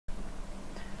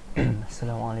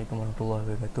Assalamualaikum warahmatullahi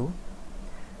wabarakatuh.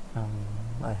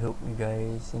 I hope you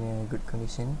guys in a good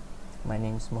condition. My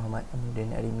name is Muhammad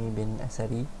Amiruddin Arimi bin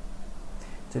Asari.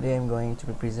 Today I'm going to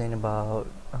present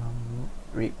about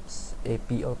ribs,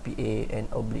 AP or PA, and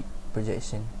oblique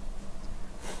projection.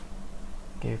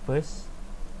 Okay, first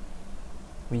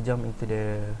we jump into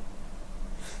the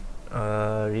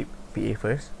rib PA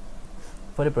first.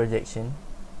 For the projection,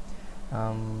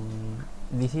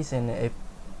 this is an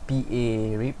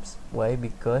PA ribs. Why?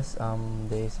 Because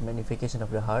there is magnification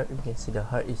of the heart. You can see the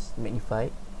heart is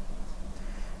magnified,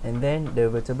 and then the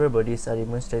vertebral bodies are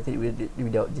demonstrated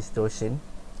without distortion.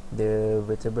 The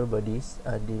vertebral bodies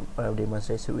are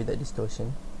demonstrated without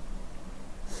distortion.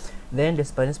 Then the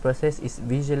spinous process is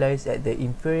visualized at the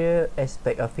inferior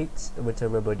aspect of its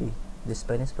vertebral body. The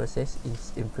spinous process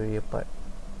is inferior part.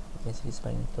 You can see the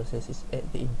spinous process is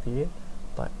at the inferior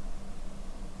part.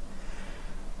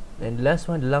 And the last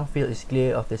one, the lung field is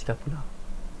clear of the scapula.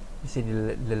 You see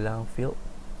the lung field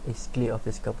is clear of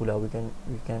the scapula. We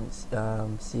can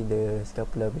see the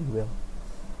scapula very well.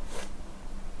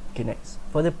 Okay, next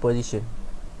for the position.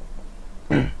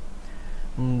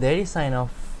 There is sign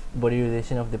of body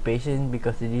rotation of the patient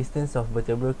because the distance of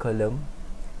vertebral column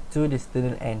to the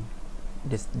sternal end,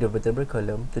 the vertebral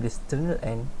column to the sternal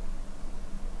end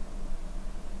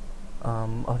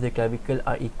of the clavicle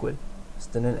are equal.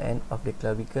 Sternal end of the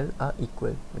clavicle are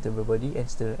equal. Vertebral body and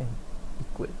sternal end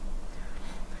equal.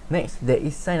 Next, there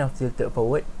is sign of tilted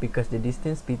forward because the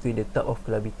distance between the top of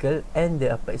clavicle and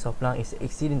the apex of lung is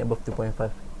exceeding above 2.5.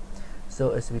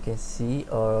 So as we can see,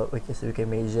 or as we can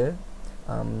measure,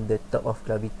 the top of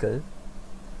clavicle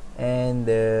and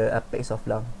the apex of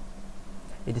lung,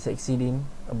 it is exceeding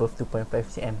above 2.5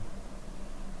 cm.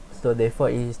 So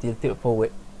therefore it is tilted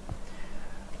forward.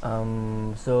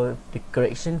 So the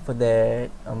correction for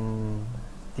that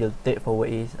tilted forward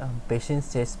is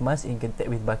patient's chest must in contact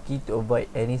with bucky to avoid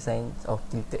any signs of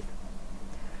tilted.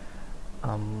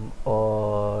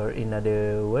 Or in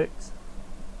other words,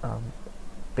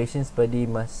 patient's body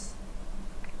must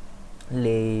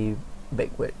lay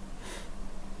backward.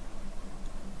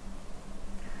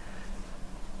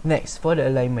 Next, for the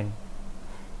alignment,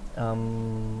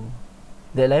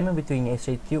 the alignment between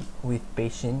X-ray tube with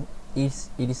patient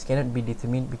cannot be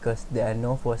determined because there are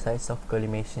no foresights of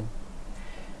collimation.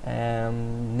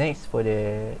 Next, for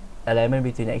the alignment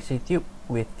between X-ray tube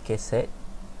with cassette,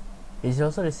 it is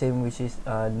also the same, which is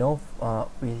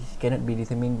which cannot be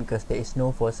determined because there is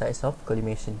no foresights of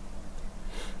collimation.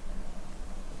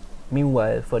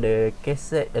 Meanwhile, for the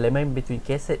cassette, alignment between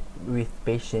cassette with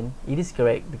patient, it is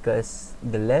correct because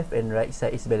the left and right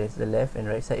side is balanced. The left and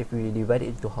right side, if we divide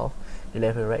it into half, the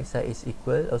left and right side is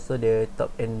equal. Also, the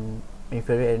top and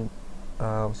inferior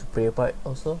and superior part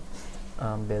also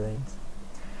balanced.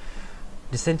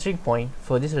 The centering point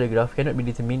for this radiograph cannot be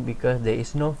determined because there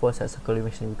is no foresight of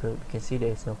collimation. Because we can see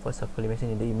there is no foresight of collimation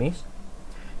in the image.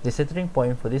 The centering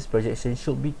point for this projection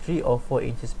should be 3 or 4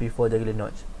 inches before the jugular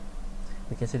notch.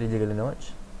 We can see the jugular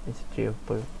notch is 3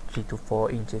 to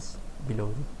 4 inches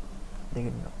below the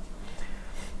jugular notch.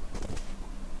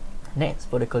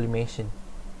 Next, for the collimation,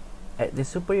 at the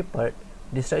superior part,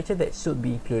 the structure that should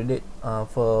be included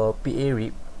for PA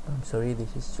rib,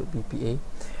 should be PA,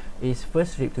 is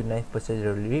first rib to 9th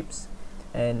posterior ribs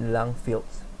and lung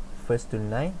fields. First to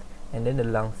 9th and then the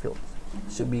lung fields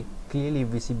should be clearly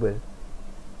visible.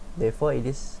 Therefore, it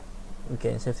is, we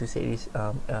can safe to say it is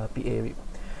PA rib.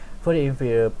 For the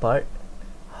inferior part,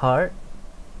 heart,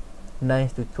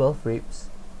 9th to 12th ribs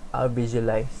are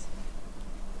visualized.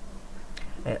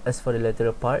 And as for the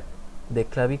lateral part, the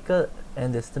clavicle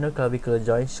and the sternoclavicular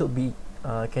joint should be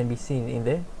can be seen in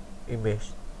the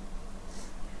image.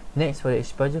 Next, for the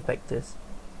exposure factors,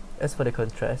 as for the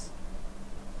contrast,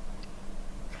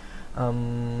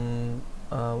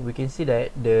 we can see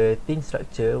that the thin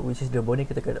structure, which is the bony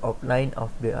cortical outline of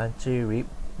the anterior rib,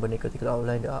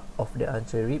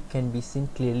 can be seen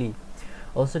clearly.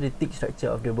 Also, the thick structure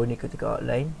of the bony cortical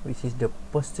outline, which is the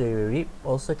posterior rib,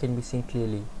 also can be seen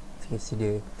clearly. So you can see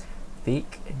the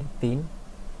thick and the thin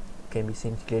can be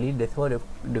seen clearly. Therefore,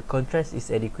 the contrast is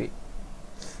adequate.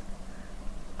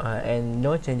 And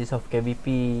no changes of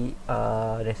KVP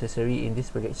are necessary in this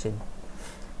projection.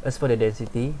 As for the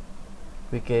density,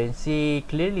 we can see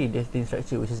clearly the thin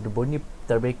structure, which is the bony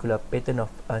trabecular pattern of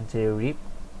anterior rib.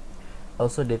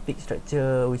 Also, the thick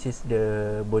structure, which is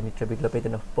the bony trabecular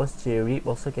pattern of posterior rib,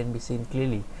 also can be seen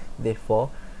clearly.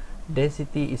 Therefore,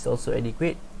 density is also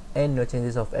adequate and no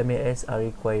changes of MAS are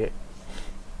required.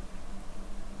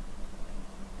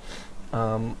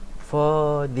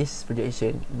 For this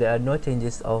projection, there are no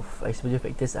changes of exposure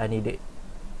factors are needed.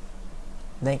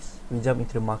 Next, we jump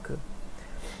into the marker.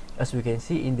 As we can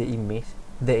see in the image,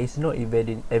 there is no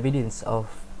evidence of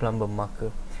plumbar marker.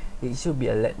 It should be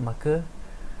a lead marker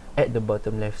at the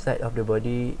bottom left side of the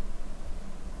body.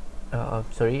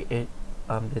 The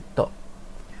top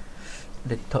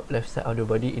left side of the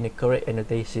body in a correct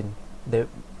annotation.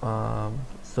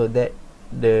 So that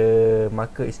the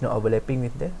marker is not overlapping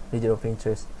with the region of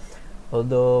interest.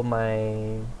 Although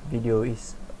my video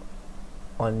is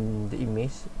on the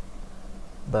image,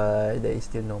 but there is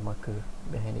still no marker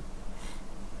behind it.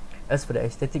 As for the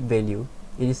aesthetic value,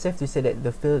 it is safe to say that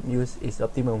the film use is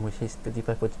optimum, which is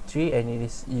 3543, and it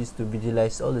is used to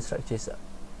visualize all the structures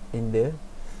in the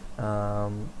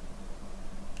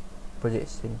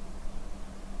projection.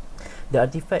 The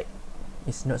artifact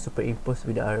is not superimposed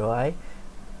with the ROI.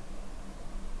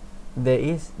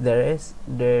 There's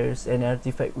an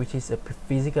artifact which is a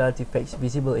physical artifact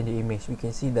visible in the image. We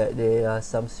can see that there are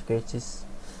some scratches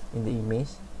in the image,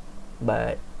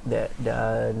 but they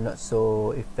are not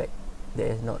so effect. They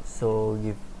are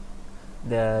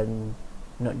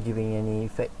not giving any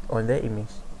effect on the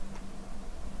image.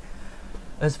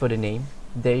 As for the name,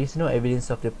 there is no evidence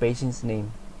of the patient's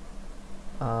name,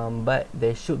 but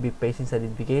there should be patient's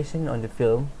identification on the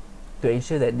film to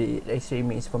ensure that the X-ray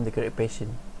image is from the correct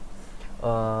patient.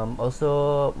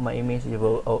 Also, my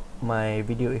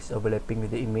video is overlapping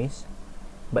with the image,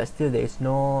 but still there is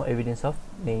no evidence of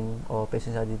name or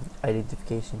patient's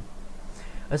identification.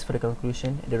 As for the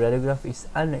conclusion, the radiograph is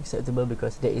unacceptable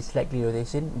because there is slightly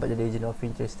rotation, but the region of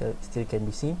interest still can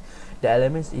be seen. The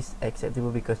elements is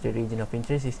acceptable because the region of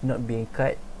interest is not being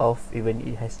cut off, even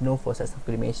it has no foresight of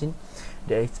collimation.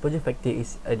 The exposure factor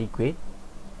is adequate,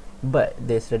 but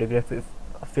this radiographic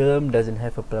film doesn't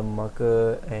have a plumb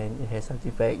marker, and it has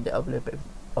artifact that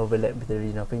overlap with the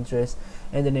region of interest,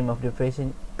 and the name of the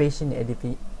patient's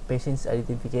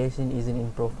identification isn't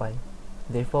in profile.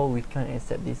 Therefore, we can't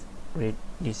accept this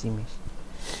image.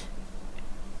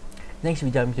 Next, we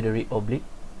jump to the rib oblique.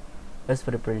 As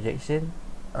for the projection,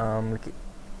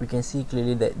 we can see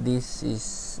clearly that this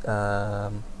is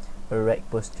a right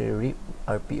posterior rib,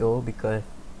 RPO, because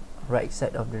right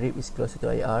side of the rib is closer to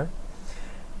IR,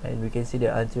 and we can see the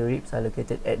anterior ribs are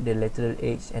located at the lateral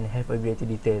edge and have a greater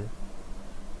detail.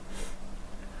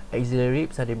 Axillary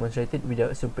ribs are demonstrated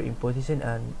without superimposition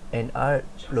and are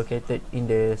located in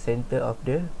the center of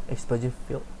the exposure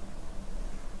field.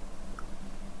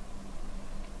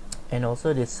 And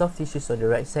also the soft tissues on the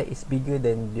right side is bigger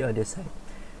than the other side.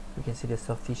 We can see the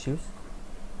soft tissues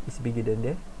is bigger than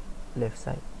the left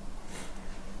side.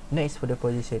 Next, for the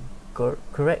position,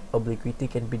 correct obliquity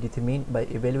can be determined by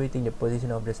evaluating the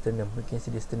position of the sternum. We can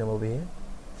see the sternum over here.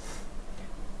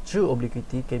 True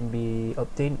obliquity can be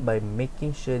obtained by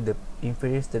making sure the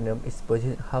inferior sternum is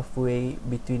positioned halfway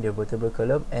between the vertebral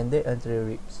column and the anterior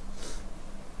ribs.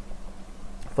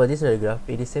 For this radiograph,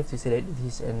 it is safe to say that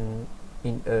this is in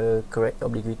a correct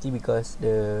obliquity because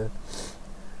the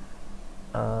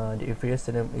inferior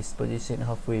sternum is positioned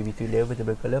halfway between the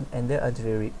vertebral column and the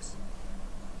anterior ribs.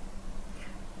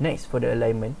 Next, for the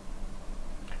alignment.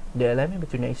 The alignment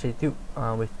between the X-ray tube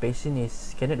with patient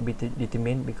cannot be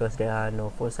determined because there are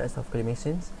no foresights of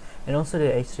collimations, and also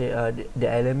the the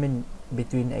alignment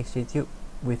between X-ray tube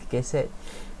with cassette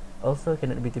also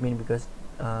cannot be determined because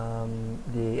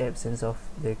the absence of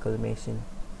the collimation.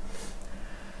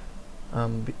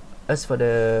 As for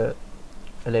the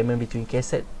alignment between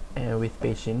cassette and with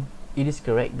patient, it is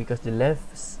correct because the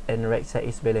left and right side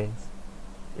is balanced.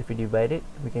 If we divide it,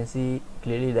 we can see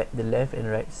clearly that the left and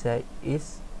right side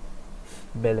is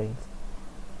balanced.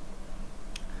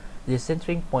 The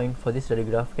centering point for this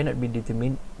radiograph cannot be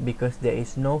determined because there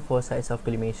is no foresights of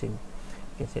collimation.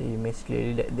 You can see the image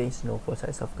clearly that there is no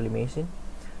foresights of collimation.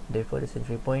 Therefore, the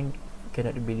centering point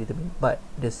cannot be determined. But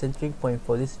the centering point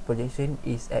for this projection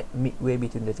is at midway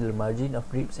between the lateral margin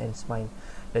of ribs and spine.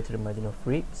 Lateral margin of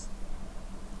ribs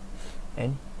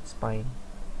and spine.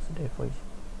 So therefore, it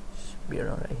should be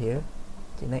around right here.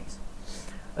 Okay, next.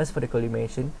 As for the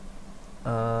collimation,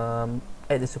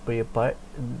 at the superior part,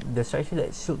 the structure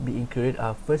that should be included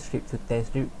are first rib to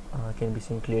 10th rib, can be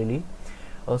seen clearly.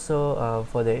 Also,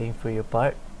 for the inferior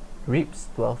part, ribs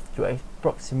 12 to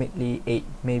approximately 8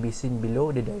 may be seen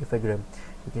below the diaphragm.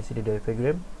 You can see the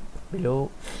diaphragm below.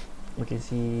 We can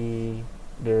see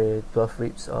the 12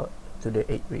 ribs to the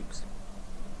 8 ribs.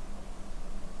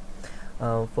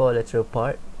 For lateral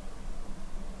part,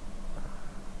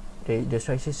 the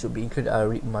structures should be included are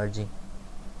rib margin.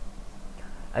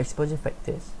 Exposure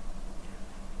factors.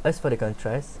 As for the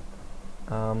contrast,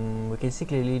 we can see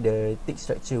clearly the thick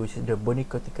structure, which is the bony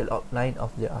cortical outline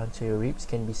of the anterior ribs,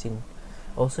 can be seen.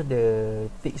 Also, the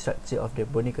thick structure of the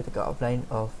bony cortical outline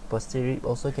of posterior rib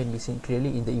also can be seen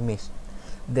clearly in the image.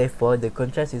 Therefore, the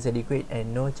contrast is adequate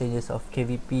and no changes of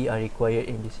KVP are required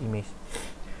in this image.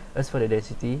 As for the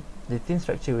density, the thin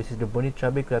structure, which is the bony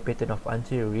trabecular pattern of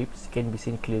anterior ribs, can be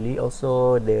seen clearly.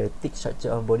 Also, the thick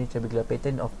structure of bony trabecular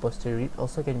pattern of posterior ribs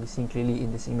also can be seen clearly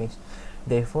in this image.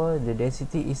 Therefore, the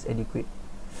density is adequate.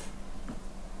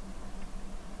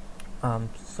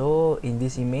 So in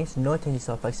this image, no changes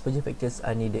of exposure factors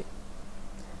are needed.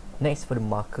 Next, for the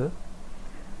marker,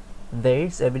 there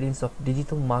is evidence of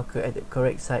digital marker at the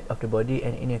correct side of the body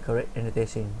and in a correct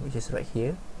annotation, which is right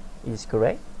here. It is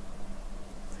correct.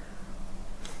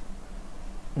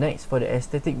 Next, for the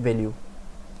aesthetic value,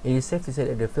 it is safe to say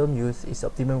that the film used is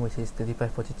optimum, which is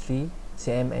 3543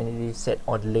 cm, and it is set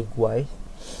on leg wide.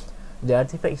 The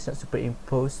artifact is not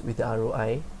superimposed with the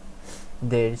ROI.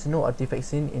 There is no artifact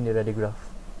seen in the radiograph.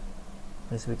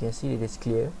 As we can see, it is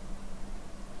clear.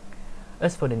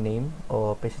 As for the name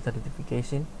or patient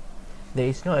identification, there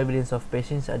is no evidence of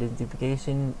patient's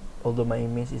identification, although my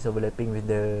image is overlapping with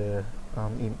the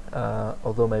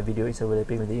although my video is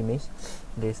overlapping with the image.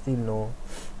 There is still no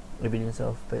evidence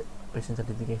of patient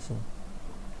identification.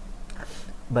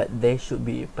 But there should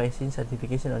be patient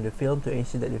certification on the film to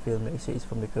ensure that the film lecture is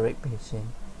from the correct patient.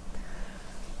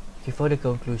 Before the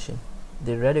conclusion,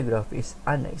 the radiograph is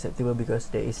unacceptable because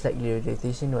there is slightly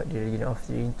irritation but the region of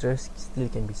the interest still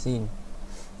can be seen.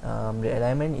 The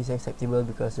alignment is acceptable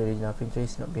because the region of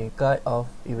interest is not being cut off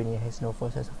even if it has no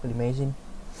forces of collimation.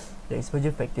 The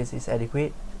exposure factors is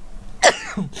adequate.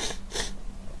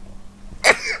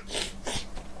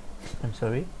 I'm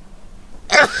sorry.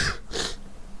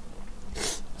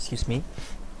 Excuse me.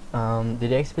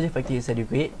 The exposure factor is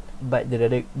adequate, but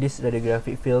this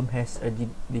radiographic film has a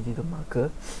digital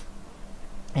marker,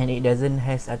 and it doesn't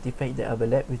has artifact that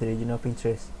overlap with the region of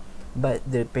interest. But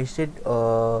the the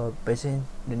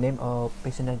name of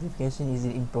patient identification is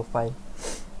in profile.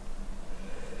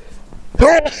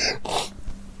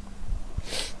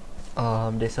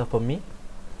 That's all for me.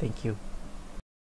 Thank you.